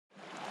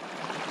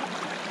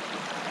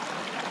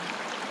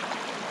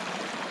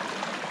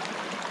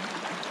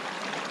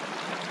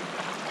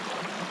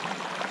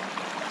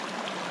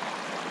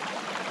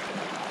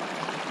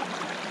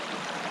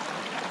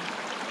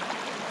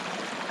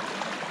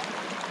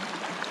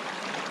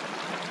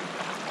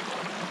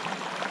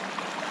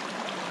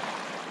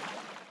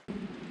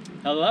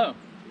Hello,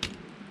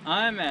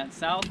 I'm at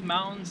South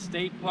Mountain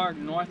State Park,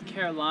 North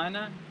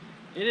Carolina.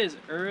 It is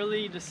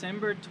early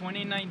December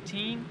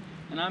 2019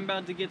 and I'm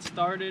about to get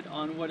started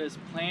on what is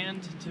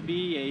planned to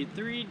be a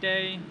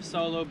 3-day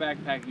solo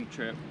backpacking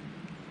trip.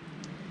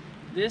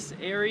 This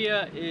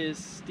area is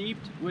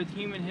steeped with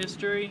human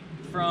history,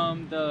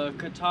 from the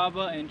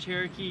Catawba and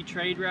Cherokee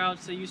trade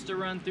routes that used to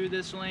run through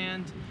this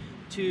land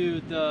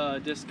to the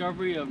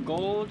discovery of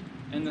gold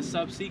and the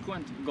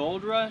subsequent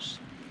gold rush,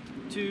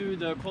 to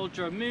the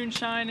culture of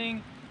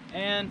moonshining,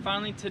 and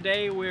finally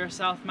today where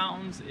South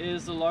Mountains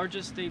is the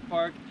largest state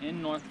park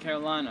in North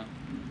Carolina.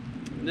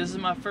 This is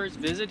my first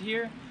visit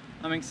here.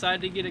 I'm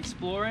excited to get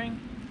exploring.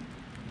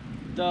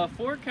 The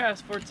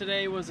forecast for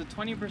today was a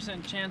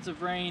 20% chance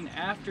of rain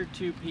after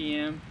 2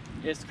 p.m.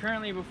 It's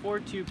currently before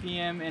 2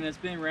 p.m. and it's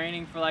been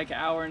raining for like an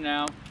hour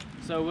now.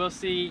 So we'll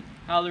see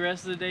how the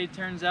rest of the day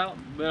turns out,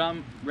 but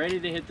I'm ready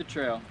to hit the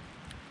trail.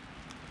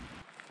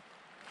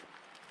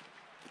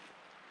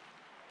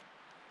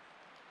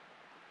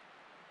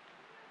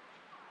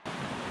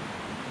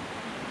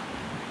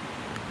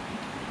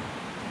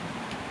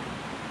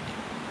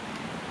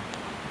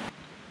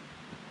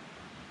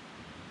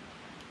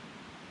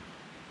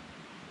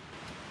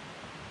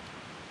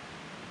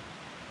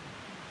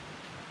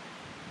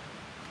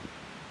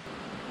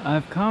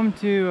 I've come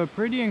to a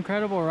pretty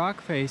incredible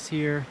rock face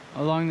here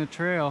along the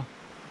trail.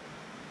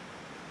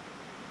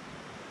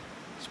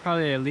 It's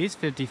probably at least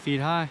 50 feet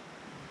high.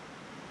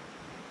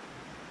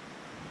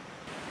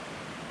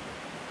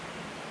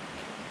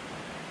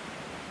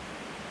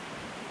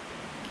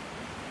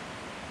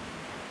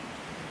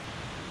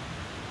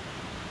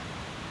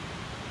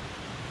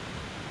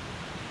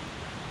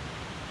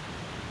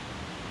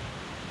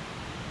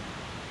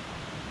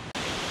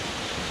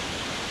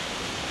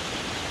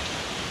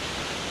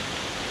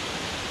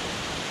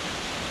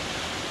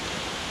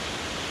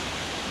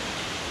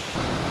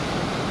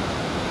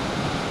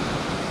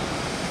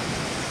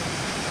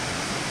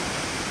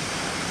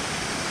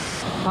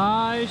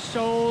 High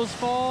Shoals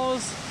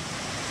Falls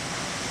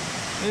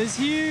is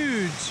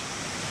huge.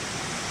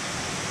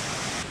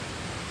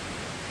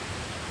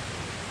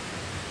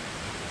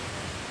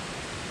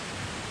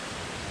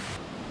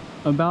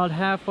 About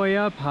halfway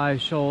up High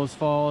Shoals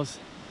Falls.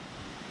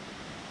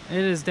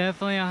 It is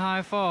definitely a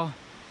high fall.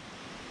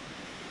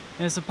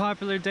 It's a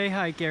popular day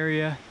hike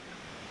area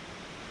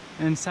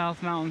in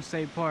South Mountain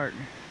State Park.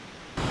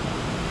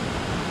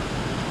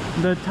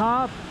 The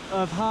top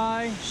of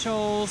High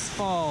Shoals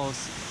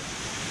Falls.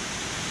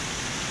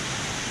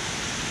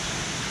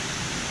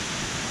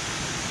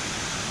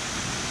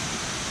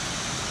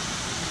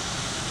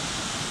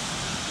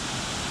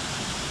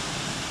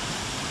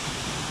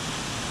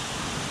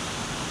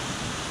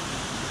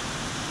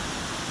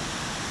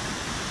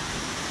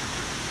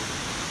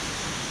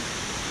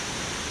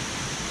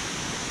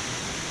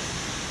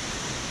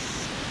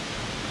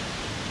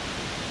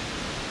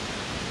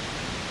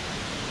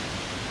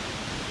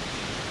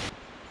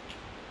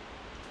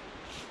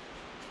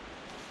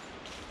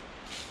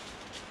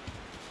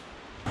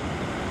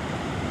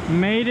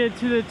 Made it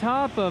to the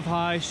top of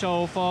High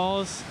Shoals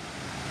Falls.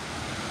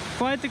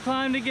 Quite the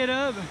climb to get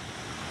up,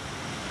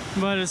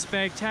 but a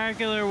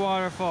spectacular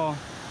waterfall.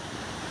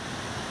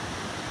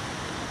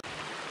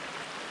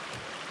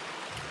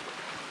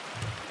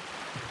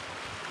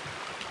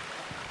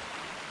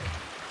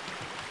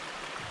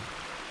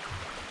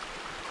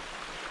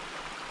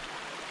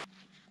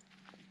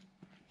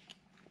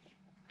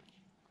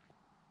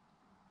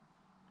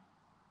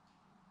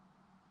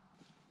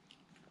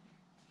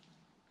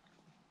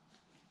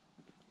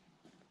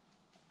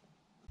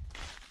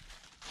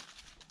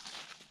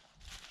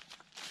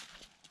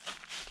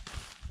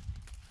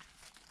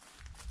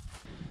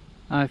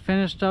 I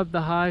finished up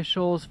the High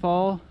Shoals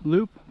Fall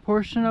loop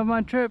portion of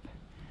my trip,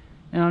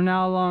 and I'm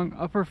now along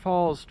Upper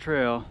Falls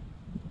Trail.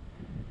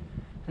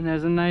 And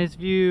there's a nice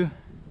view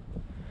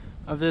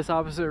of this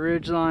opposite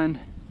ridgeline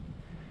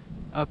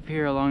up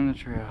here along the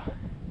trail.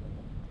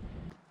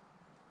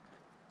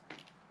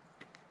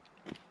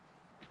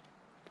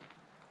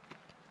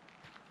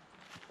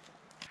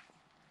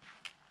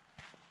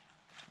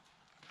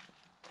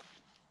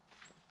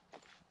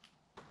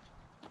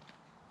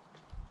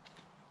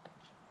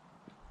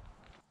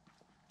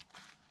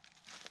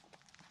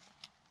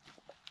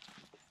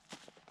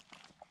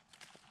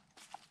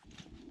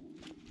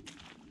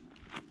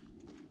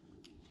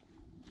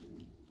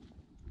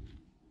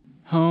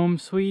 Home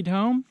sweet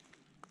home.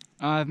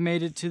 I've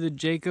made it to the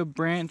Jacob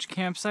Branch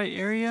campsite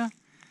area,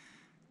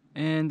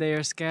 and they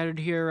are scattered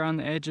here around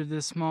the edge of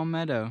this small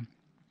meadow.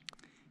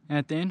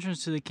 At the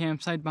entrance to the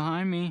campsite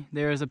behind me,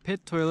 there is a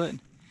pit toilet,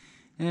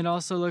 and it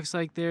also looks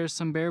like there's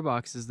some bear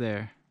boxes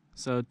there.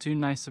 So 2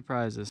 nice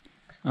surprises.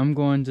 I'm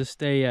going to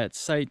stay at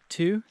Site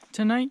 2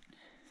 tonight,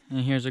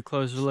 and here's a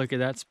closer look at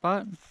that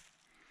spot.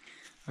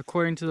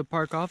 According to the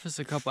park office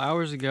a couple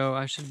hours ago,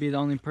 I should be the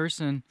only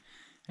person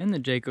in the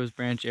Jacobs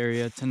Branch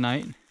area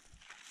tonight,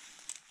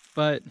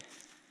 but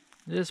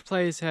this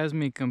place has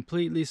me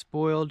completely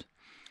spoiled.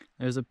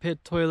 There's a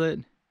pit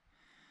toilet,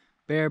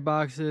 bear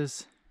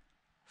boxes,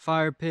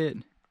 fire pit,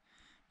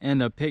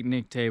 and a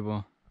picnic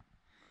table.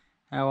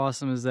 How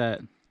awesome is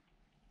that?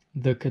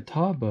 The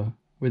Catawba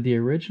were the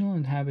original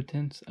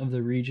inhabitants of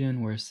the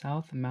region where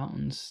South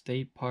Mountains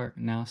State Park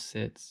now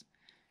sits,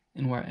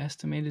 and were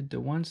estimated to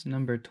once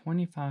number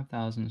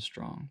 25,000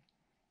 strong.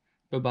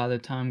 But by the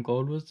time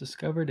gold was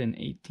discovered in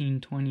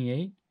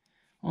 1828,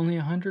 only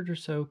 100 or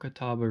so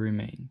Catawba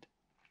remained.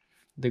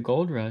 The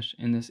gold rush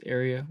in this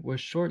area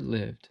was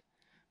short-lived,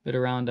 but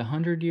around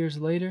 100 years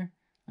later,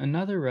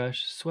 another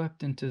rush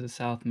swept into the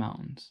South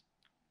Mountains,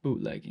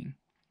 bootlegging.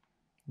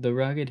 The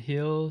rugged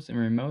hills and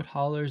remote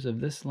hollers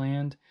of this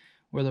land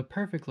were the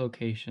perfect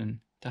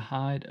location to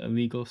hide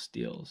illegal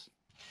steals.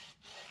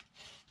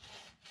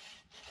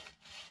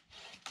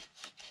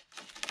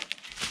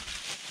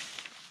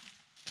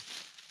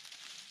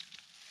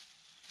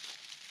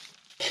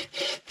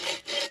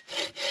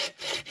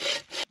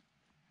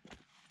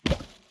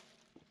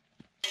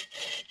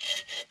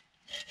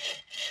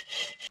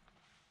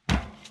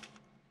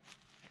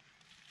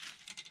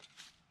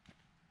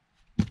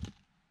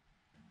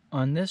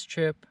 On this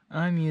trip,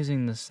 I'm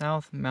using the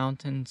South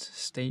Mountains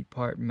State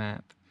Park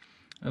map,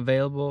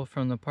 available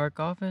from the park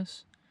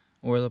office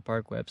or the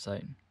park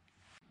website.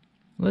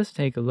 Let's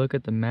take a look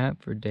at the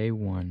map for day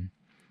 1.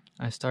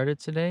 I started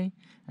today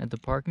at the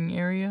parking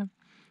area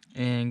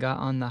and got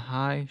on the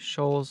High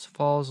Shoals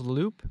Falls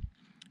loop,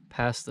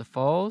 passed the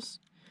falls,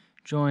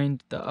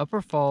 joined the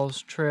Upper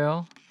Falls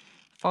Trail,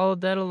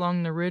 followed that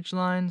along the ridge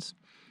lines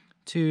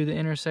to the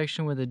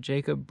intersection with the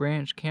Jacob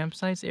Branch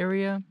campsites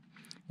area,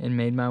 and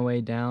made my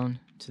way down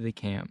to the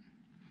camp.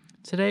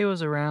 Today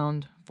was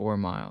around 4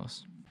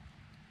 miles.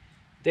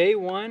 Day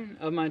 1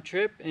 of my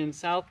trip in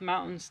South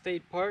Mountain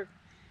State Park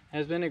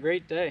has been a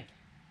great day.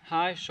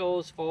 High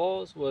Shoals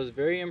Falls was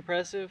very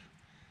impressive.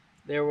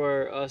 There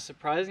were a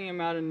surprising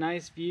amount of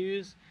nice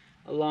views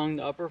along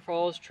the Upper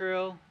Falls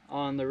Trail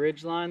on the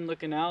ridgeline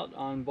looking out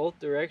on both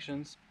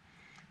directions.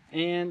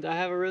 And I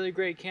have a really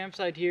great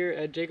campsite here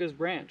at Jacob's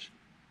Branch.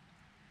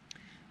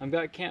 I've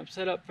got camp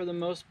set up for the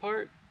most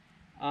part.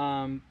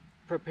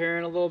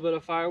 Preparing a little bit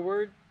of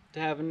firewood to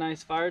have a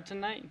nice fire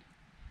tonight.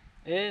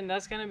 And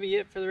that's going to be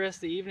it for the rest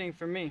of the evening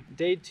for me.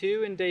 Day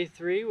 2 and day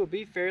 3 will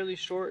be fairly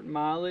short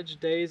mileage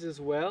days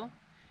as well.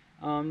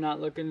 I'm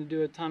not looking to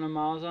do a ton of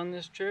miles on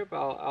this trip.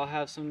 I'll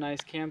have some nice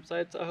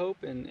campsites, I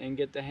hope, and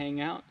get to hang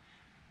out.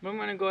 But I'm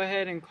going to go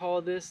ahead and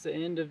call this the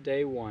end of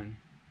day 1.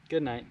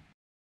 Good night.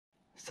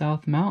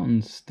 South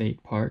Mountains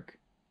State Park,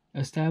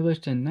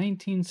 established in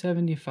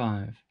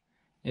 1975,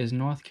 is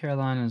North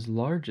Carolina's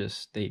largest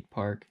state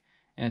park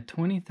at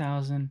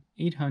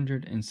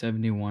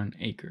 20,871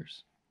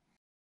 acres.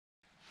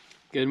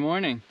 Good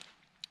morning.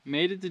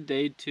 Made it to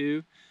day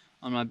 2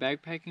 on my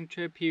backpacking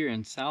trip here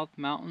in South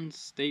Mountains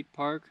State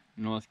Park,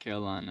 North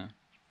Carolina.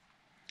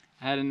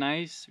 I had a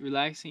nice,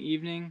 relaxing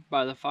evening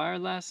by the fire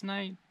last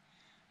night.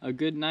 A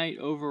good night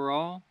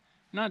overall.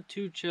 Not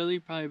too chilly,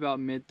 probably about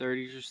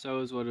mid-30s or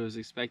so is what it was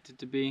expected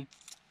to be.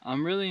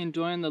 I'm really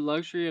enjoying the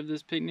luxury of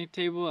this picnic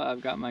table.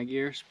 I've got my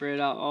gear spread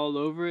out all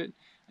over it.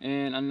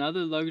 And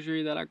another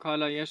luxury that I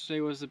caught out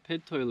yesterday was the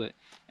pit toilet.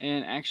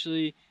 And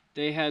actually,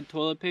 they had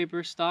toilet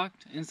paper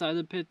stocked inside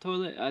the pit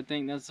toilet. I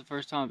think that's the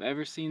first time I've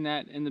ever seen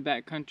that in the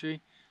backcountry.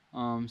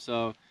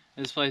 So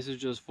this place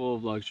is just full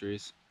of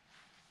luxuries.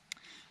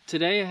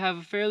 Today I have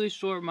a fairly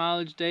short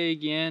mileage day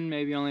again,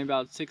 maybe only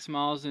about 6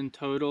 miles in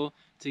total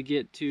to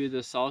get to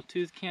the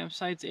Sawtooth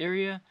campsites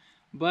area.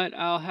 But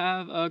I'll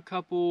have a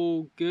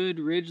couple good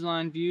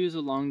ridgeline views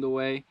along the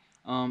way,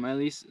 at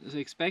least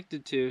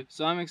expected to.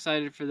 So I'm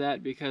excited for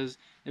that because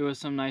there was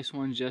some nice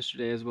ones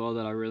yesterday as well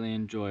that I really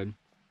enjoyed.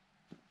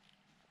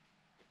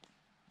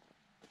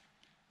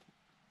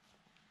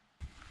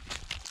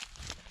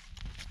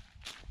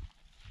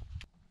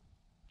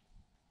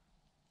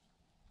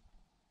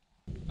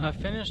 I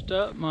finished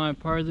up my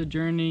part of the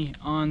journey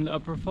on the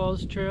Upper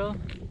Falls Trail.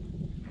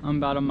 I'm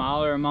about a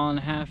mile or a mile and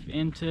a half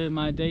into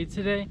my day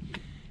today.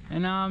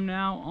 And I'm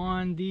now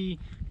on the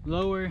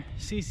lower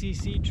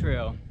CCC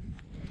trail.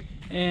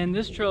 And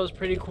this trail is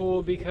pretty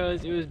cool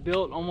because it was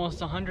built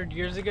almost 100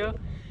 years ago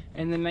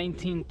in the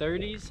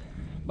 1930s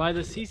by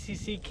the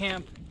CCC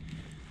camp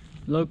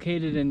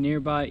located in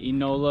nearby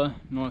Enola,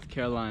 North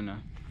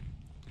Carolina.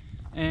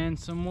 And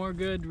some more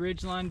good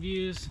ridgeline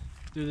views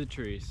through the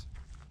trees.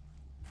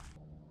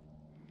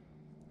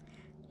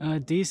 A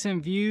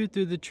decent view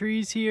through the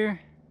trees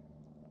here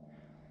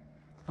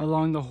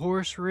along the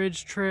Horse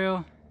Ridge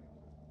Trail.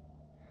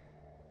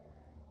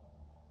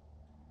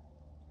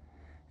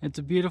 It's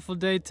a beautiful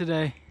day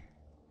today.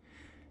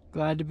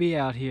 Glad to be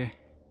out here.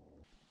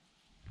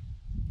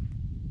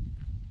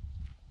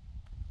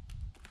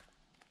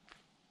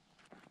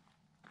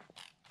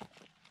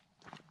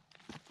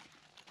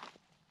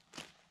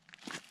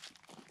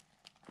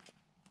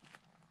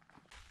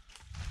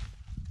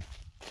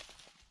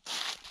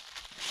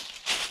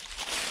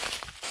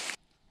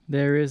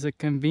 There is a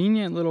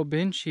convenient little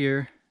bench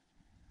here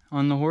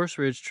on the Horse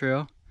Ridge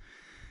Trail.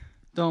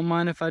 Don't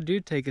mind if I do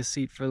take a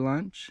seat for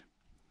lunch.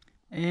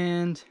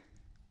 And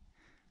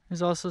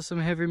there's also some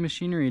heavy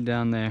machinery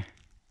down there.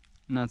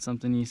 Not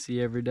something you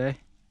see every day.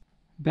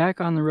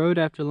 Back on the road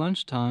after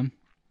lunchtime,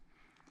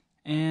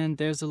 and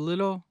there's a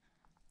little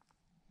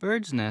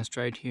bird's nest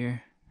right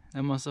here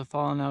that must have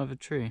fallen out of a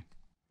tree.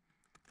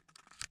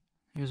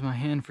 Here's my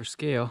hand for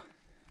scale.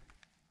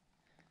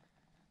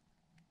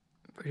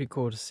 Pretty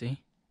cool to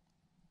see.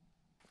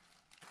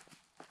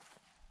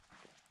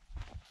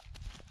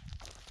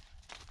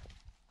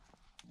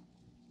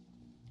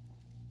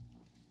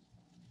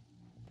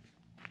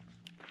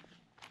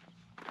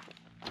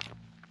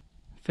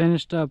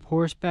 Finished up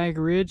Horseback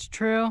Ridge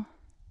Trail.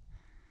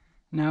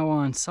 Now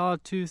on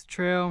Sawtooth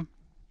Trail.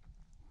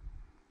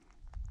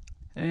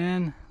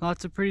 And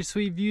lots of pretty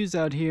sweet views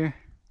out here.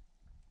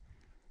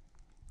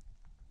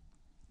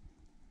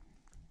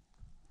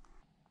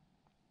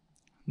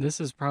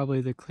 This is probably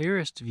the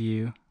clearest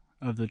view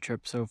of the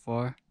trip so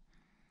far.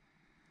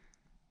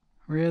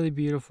 Really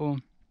beautiful.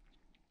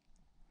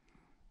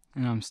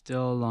 And I'm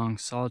still along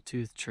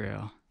Sawtooth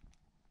Trail.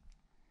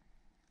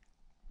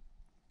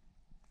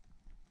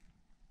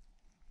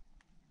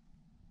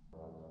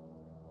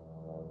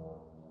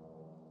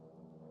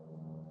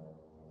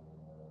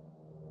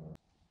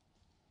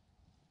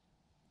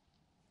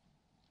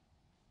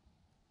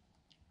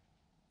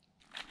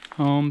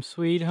 Home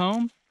sweet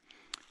home.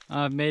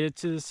 I've made it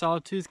to the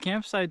Sawtooth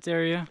campsites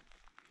area.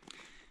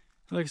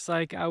 Looks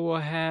like I will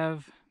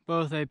have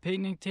both a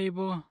picnic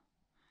table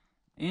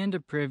and a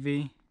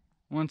privy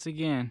once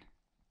again.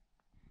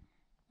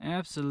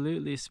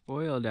 Absolutely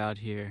spoiled out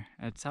here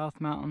at South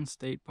Mountain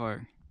State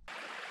Park.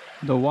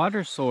 The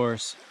water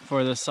source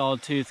for the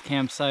Sawtooth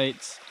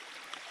campsites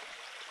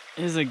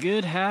is a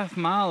good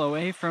half-mile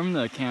away from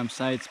the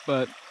campsites,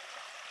 but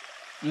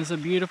there's a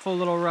beautiful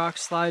little rock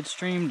slide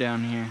stream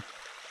down here.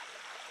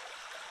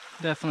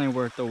 Definitely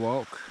worth the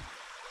walk.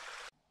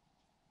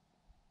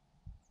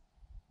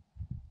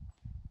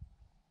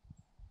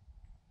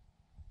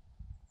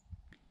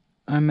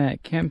 I'm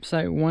at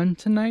campsite 1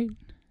 tonight,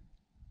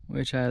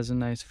 which has a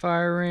nice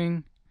fire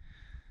ring,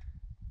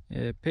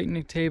 a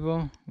picnic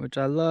table, which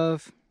I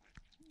love,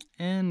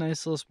 and a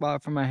nice little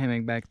spot for my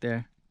hammock back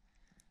there.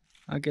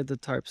 I'll get the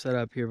tarp set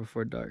up here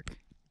before dark.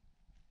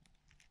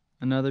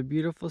 Another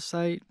beautiful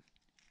site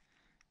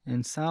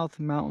in South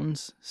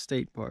Mountains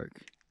State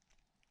Park.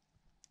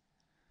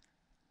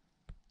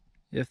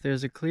 If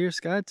there's a clear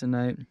sky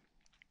tonight,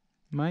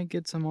 might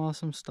get some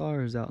awesome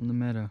stars out in the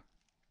meadow.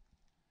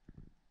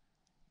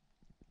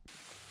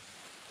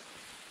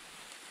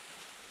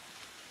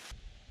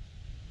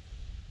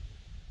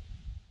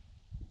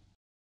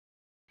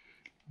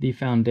 The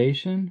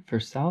foundation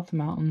for South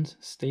Mountains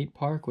State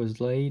Park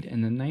was laid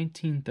in the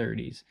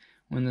 1930s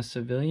when the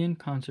Civilian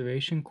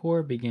Conservation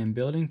Corps began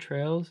building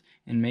trails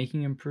and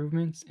making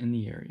improvements in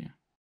the area.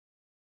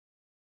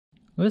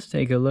 Let's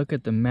take a look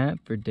at the map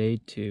for day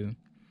 2.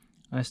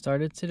 I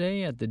started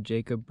today at the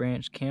Jacob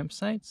Branch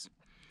campsites,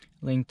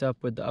 linked up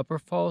with the Upper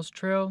Falls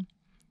Trail,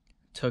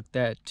 took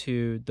that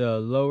to the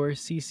Lower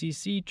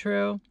CCC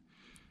Trail,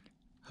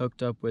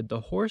 hooked up with the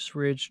Horse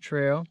Ridge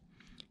Trail,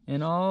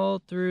 and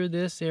all through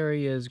this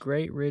area is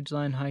great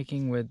ridgeline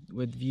hiking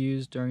with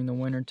views during the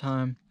winter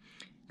time.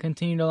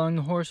 Continued along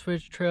the Horse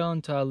Ridge Trail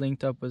until I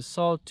linked up with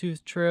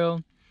Sawtooth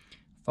Trail,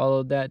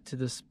 followed that to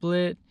the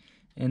Split,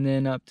 and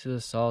then up to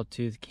the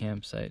Sawtooth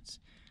campsites.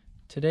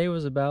 Today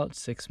was about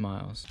 6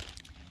 miles.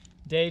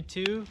 Day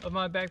 2 of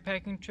my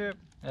backpacking trip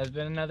has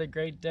been another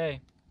great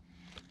day.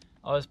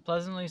 I was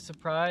pleasantly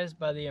surprised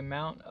by the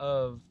amount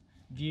of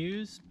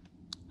views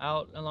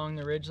out along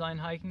the ridgeline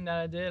hiking that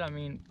I did. I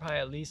mean, probably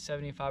at least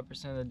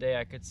 75% of the day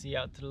I could see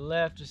out to the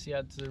left or see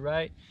out to the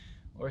right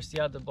or see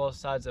out to both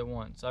sides at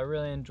once. So I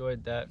really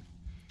enjoyed that.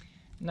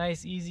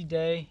 Nice easy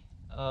day,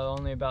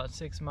 only about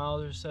 6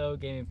 miles or so,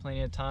 gave me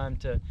plenty of time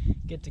to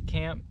get to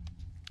camp.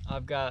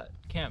 I've got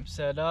camp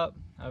set up.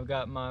 I've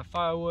got my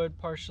firewood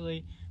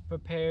partially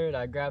prepared.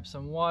 I grabbed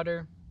some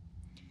water.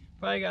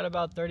 Probably got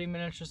about 30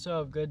 minutes or so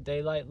of good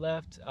daylight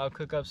left. I'll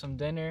cook up some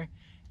dinner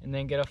and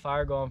then get a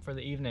fire going for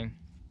the evening.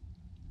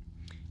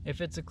 If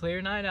it's a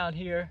clear night out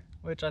here,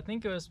 which I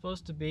think it was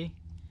supposed to be,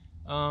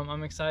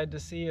 I'm excited to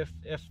see if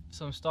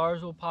some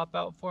stars will pop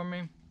out for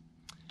me.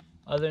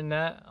 Other than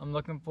that, I'm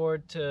looking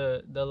forward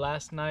to the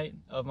last night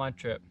of my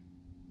trip.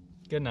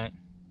 Good night.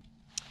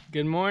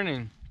 Good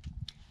morning.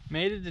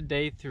 Made it to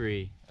day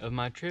 3 of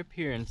my trip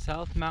here in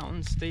South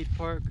Mountain State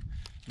Park,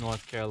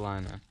 North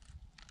Carolina.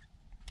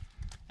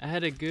 I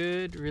had a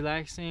good,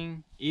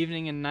 relaxing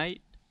evening and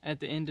night at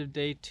the end of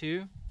day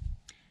 2.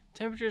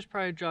 Temperatures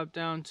probably dropped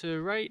down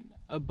to right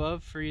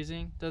above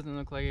freezing. Doesn't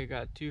look like it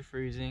got too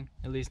freezing,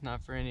 at least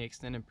not for any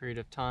extended period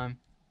of time.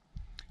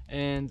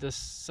 And the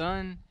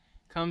sun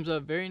comes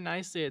up very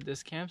nicely at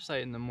this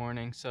campsite in the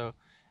morning, so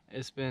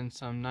it's been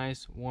some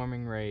nice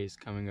warming rays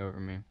coming over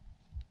me.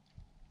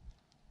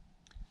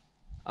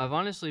 I've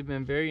honestly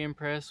been very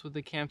impressed with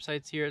the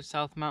campsites here at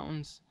South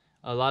Mountains.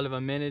 A lot of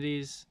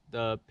amenities,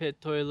 the pit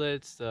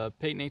toilets, the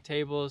picnic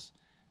tables.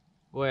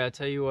 Boy, I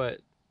tell you what,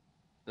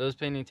 those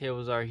picnic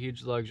tables are a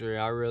huge luxury.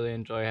 I really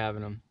enjoy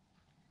having them.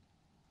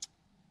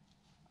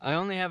 I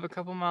only have a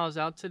couple miles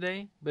out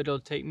today, but it'll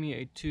take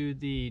me to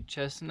the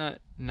Chestnut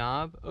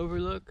Knob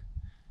Overlook,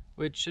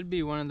 which should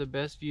be one of the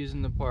best views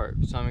in the park,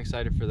 so I'm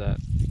excited for that.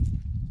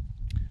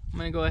 I'm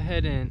gonna go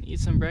ahead and eat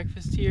some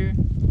breakfast here,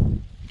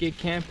 get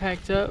camp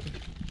packed up,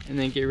 and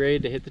then get ready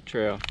to hit the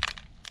trail.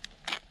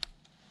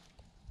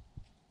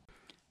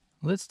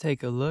 Let's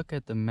take a look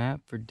at the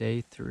map for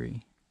day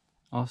 3.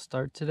 I'll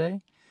start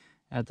today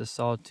at the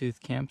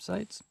Sawtooth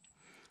campsites,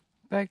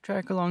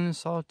 backtrack along the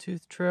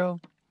Sawtooth Trail,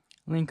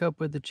 link up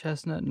with the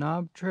Chestnut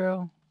Knob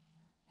Trail,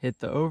 hit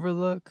the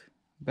Overlook,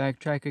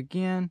 backtrack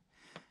again,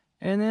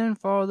 and then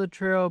follow the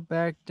trail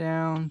back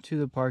down to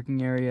the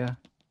parking area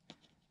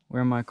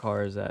where my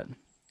car is at.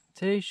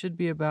 Today should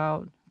be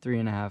about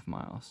 3.5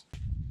 miles.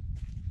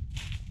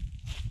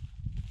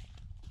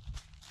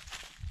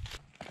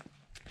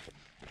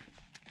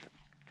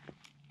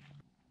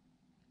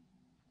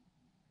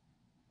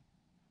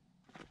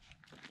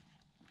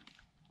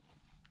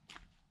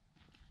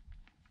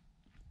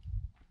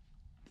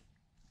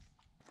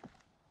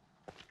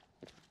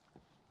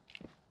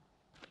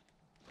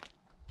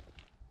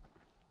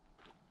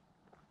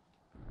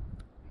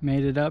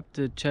 Made it up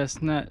to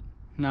Chestnut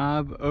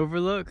Knob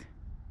Overlook.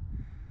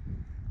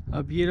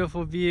 A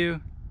beautiful view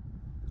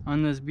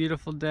on this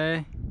beautiful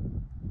day.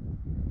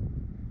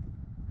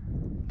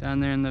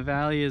 Down there in the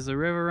valley is a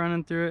river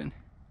running through it.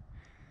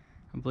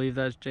 I believe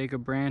that's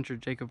Jacob Branch or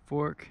Jacob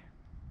Fork.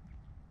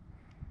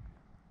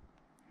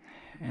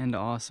 And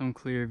awesome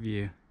clear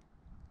view.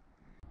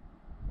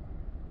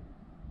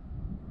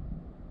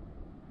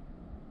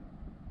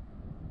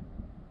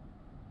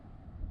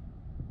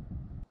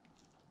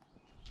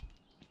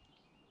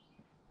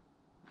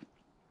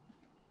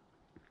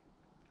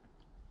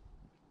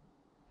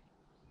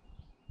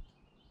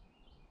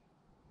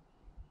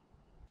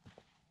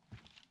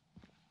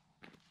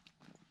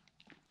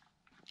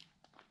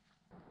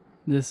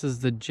 This is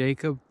the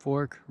Jacob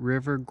Fork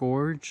River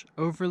Gorge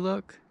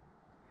overlook,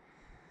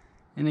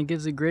 and it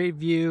gives a great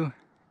view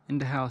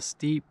into how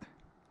steep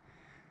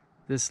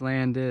this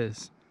land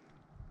is.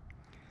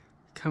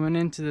 Coming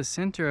into the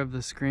center of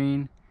the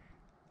screen,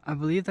 I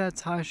believe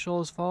that's High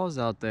Shoals Falls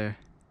out there.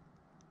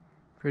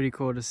 Pretty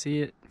cool to see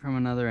it from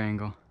another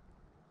angle.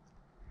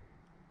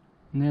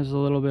 And there's a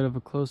little bit of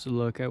a closer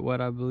look at what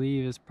I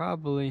believe is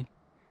probably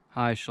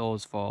High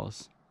Shoals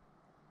Falls.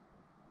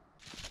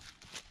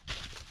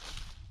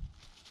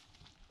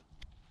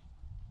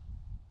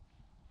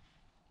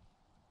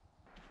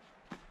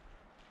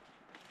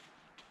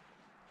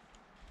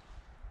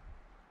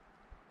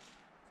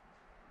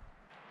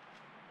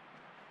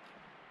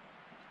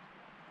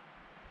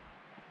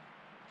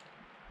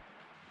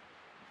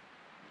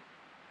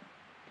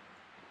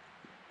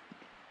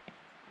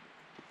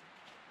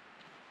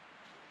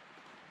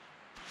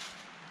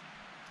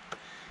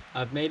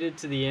 I've made it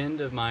to the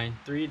end of my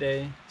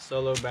 3-day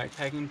solo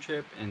backpacking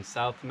trip in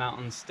South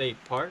Mountain State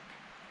Park.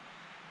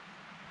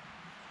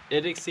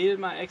 It exceeded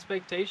my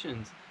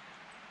expectations.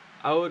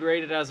 I would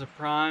rate it as a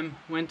prime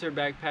winter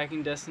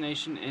backpacking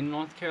destination in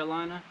North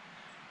Carolina.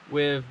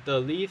 With the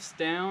leaves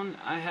down,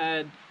 I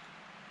had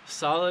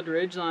solid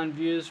ridgeline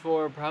views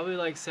for probably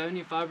like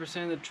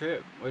 75% of the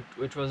trip,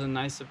 which was a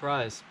nice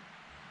surprise.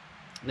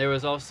 There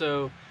was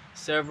also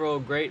several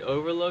great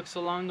overlooks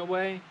along the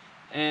way,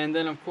 and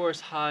then of course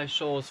High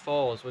Shoals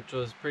Falls, which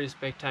was a pretty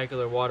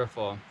spectacular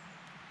waterfall.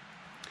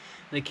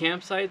 The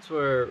campsites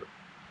were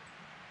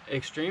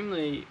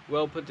extremely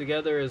well put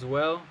together as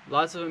well.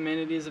 Lots of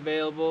amenities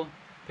available,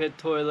 pit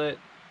toilet,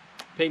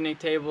 picnic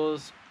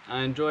tables.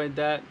 I enjoyed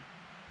that.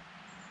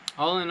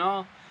 All in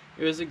all,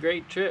 it was a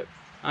great trip.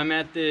 I'm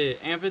at the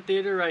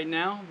amphitheater right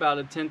now, about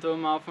a 1/10 of a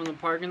mile from the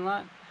parking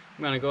lot.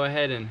 I'm gonna go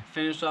ahead and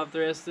finish off the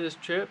rest of this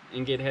trip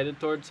and get headed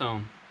towards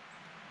home.